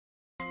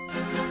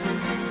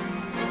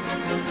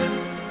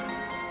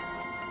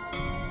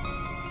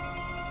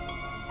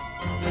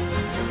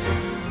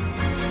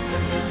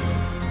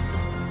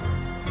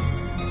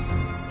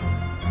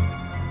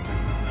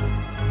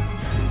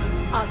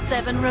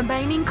7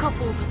 remaining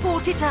couples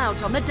fought it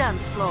out on the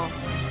dance floor.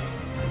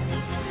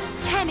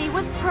 Kenny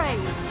was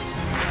praised.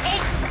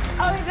 It's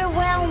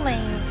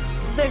overwhelming,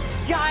 the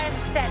giant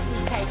step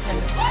you've taken.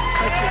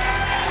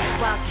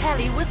 While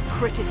Kelly was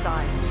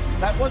criticised.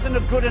 That wasn't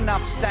a good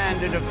enough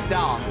standard of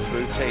dance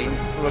routine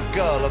for a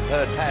girl of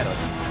her talent.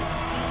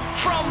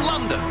 From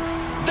London,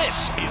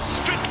 this is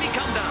Strictly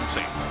Come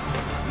Dancing.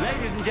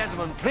 Ladies and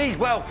gentlemen, please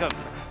welcome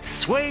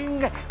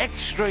Swing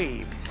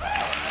Extreme.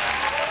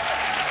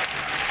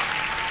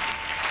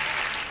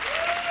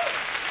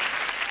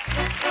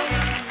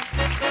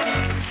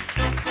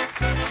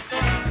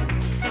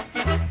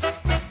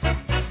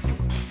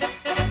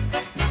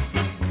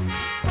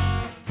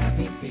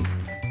 Happy feet,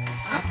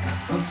 I've got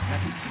those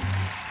happy feet.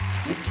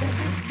 Hit them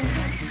with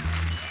my feet,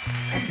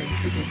 and they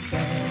begin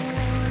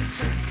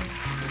dancing.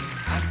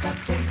 I've got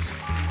those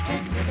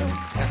 10 little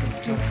tapping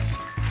toes,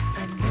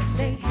 and when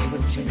they hear a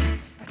tune,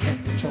 I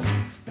can't control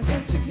my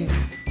dancing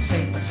heels to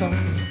sing my song.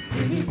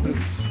 Really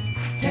blues,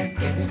 can't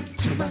get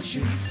into my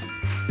shoes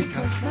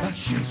because my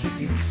shoes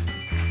refuse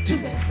to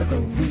let the go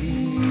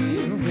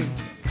real.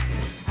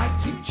 I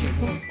keep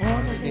cheerful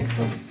on an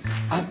earful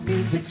of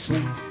music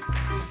sweet,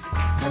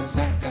 'cause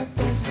I've got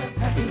those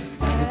happy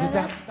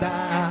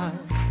da-da-da-da.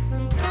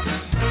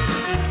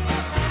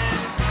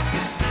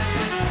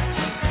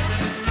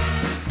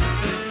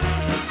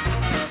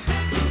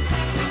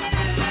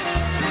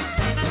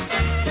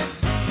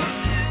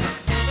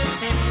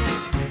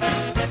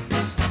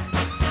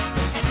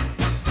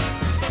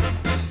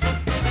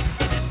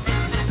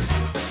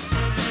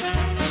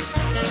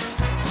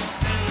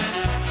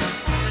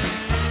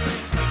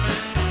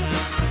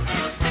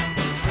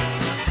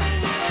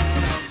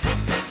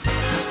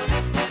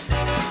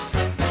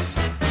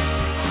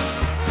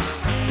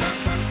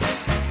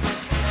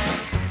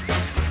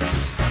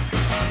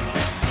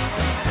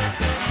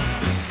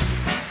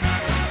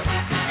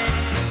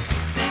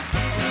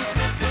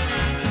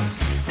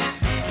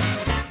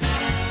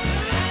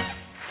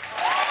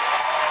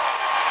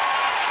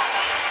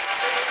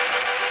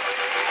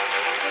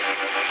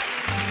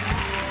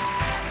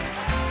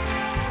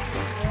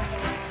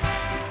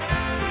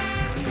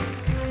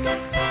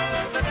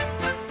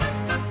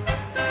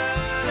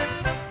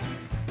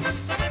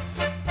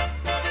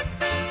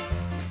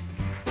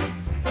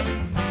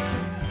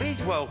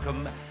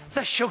 Welcome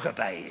the Sugar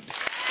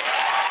Babes.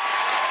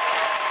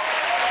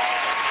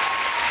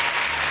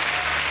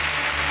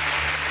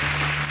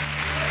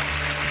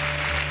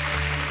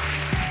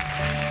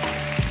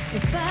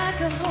 If I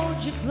could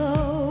hold you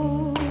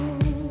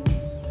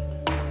close,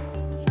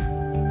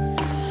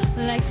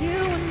 like you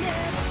were never